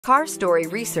Car Story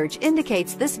research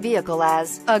indicates this vehicle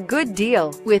as a good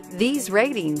deal with these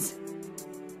ratings.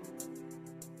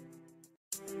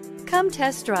 Come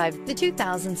test drive the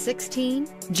 2016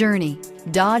 Journey.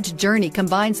 Dodge Journey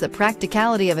combines the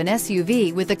practicality of an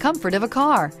SUV with the comfort of a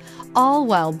car, all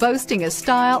while boasting a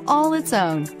style all its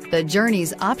own. The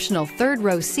Journey's optional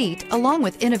third-row seat, along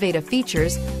with innovative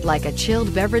features like a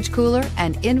chilled beverage cooler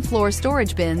and in-floor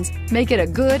storage bins, make it a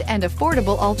good and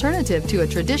affordable alternative to a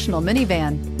traditional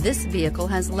minivan. This vehicle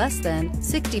has less than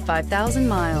 65,000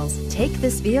 miles. Take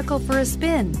this vehicle for a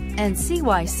spin and see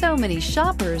why so many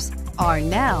shoppers are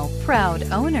now proud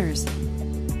owners.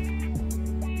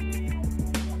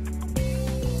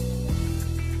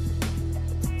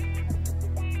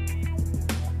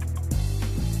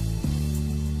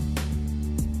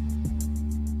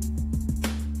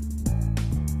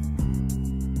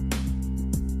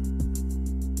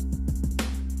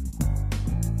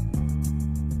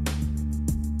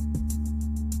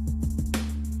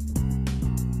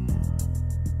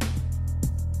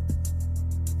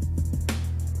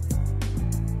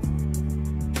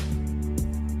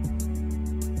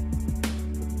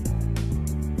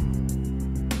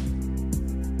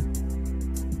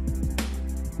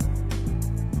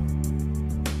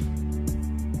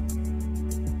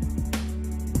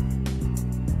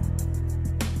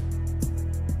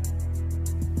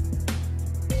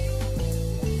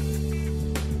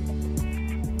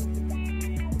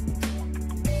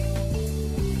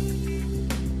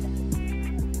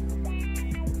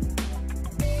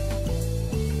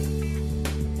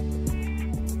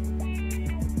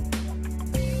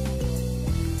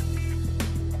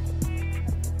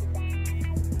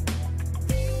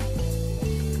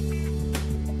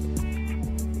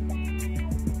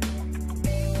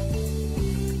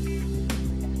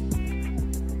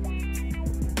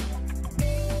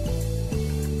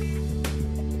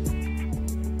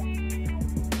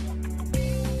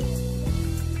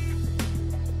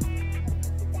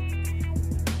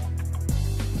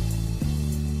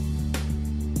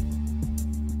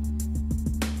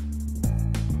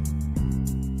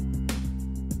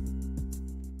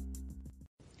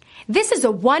 This is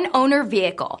a one-owner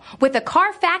vehicle with a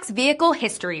Carfax Vehicle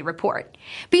History Report.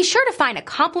 Be sure to find a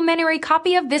complimentary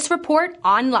copy of this report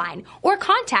online or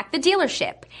contact the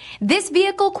dealership. This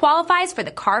vehicle qualifies for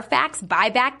the Carfax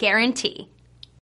Buyback Guarantee.